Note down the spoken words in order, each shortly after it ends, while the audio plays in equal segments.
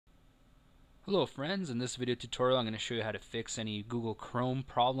Hello friends, in this video tutorial I'm going to show you how to fix any Google Chrome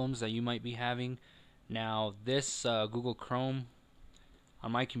problems that you might be having. Now this Google Chrome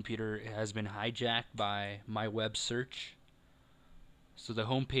on my computer has been hijacked by my web search. So the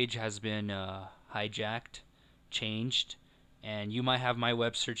home page has been hijacked, changed, and you might have my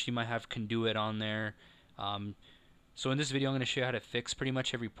web search, you might have Conduit on there. So in this video I'm going to show you how to fix pretty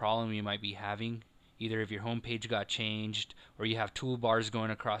much every problem you might be having. Either if your home page got changed or you have toolbars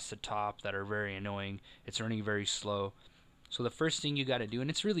going across the top that are very annoying, it's running very slow. So the first thing you got to do, and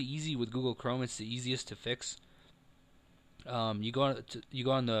it's really easy with Google Chrome, it's the easiest to fix. You go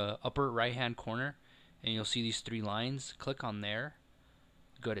on the upper right hand corner and you'll see these three lines. Click on there,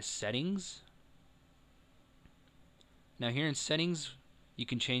 go to settings. Now here in settings you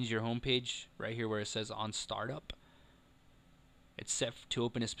can change your home page right here where it says on startup. It's set to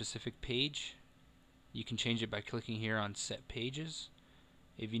open a specific page. You can change it by clicking here on set pages.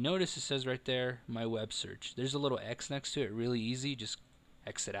 If you notice, it says right there my web search. There's a little X next to it, really easy, just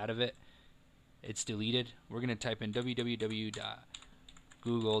exit out of it. It's deleted. We're going to type in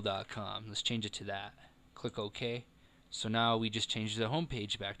www.google.com. Let's change it to that. Click OK. So now we just changed the home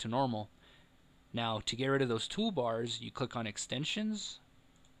page back to normal. Now to get rid of those toolbars, you click on extensions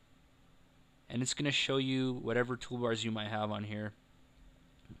and it's going to show you whatever toolbars you might have on here.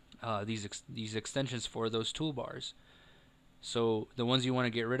 These extensions for those toolbars. So the ones you want to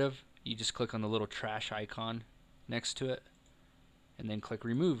get rid of, you just click on the little trash icon next to it and then click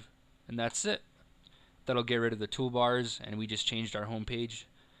remove, and that's it. That'll get rid of the toolbars, and we just changed our home page.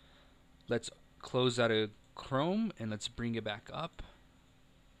 Let's close out of Chrome and let's bring it back up,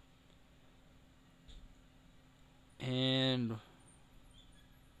 and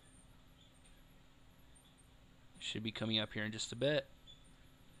should be coming up here in just a bit.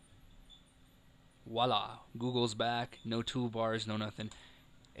 Voila, Google's back, no toolbars, no nothing.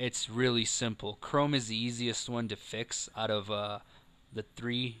 It's really simple. Chrome is the easiest one to fix out of the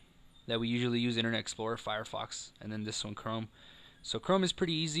three that we usually use: Internet Explorer, Firefox, and then this one, Chrome. So Chrome is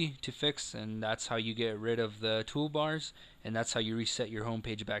pretty easy to fix, and that's how you get rid of the toolbars, and that's how you reset your home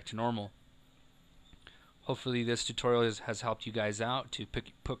page back to normal. Hopefully this tutorial has helped you guys out to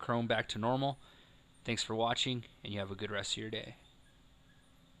put Chrome back to normal. Thanks for watching, and you have a good rest of your day.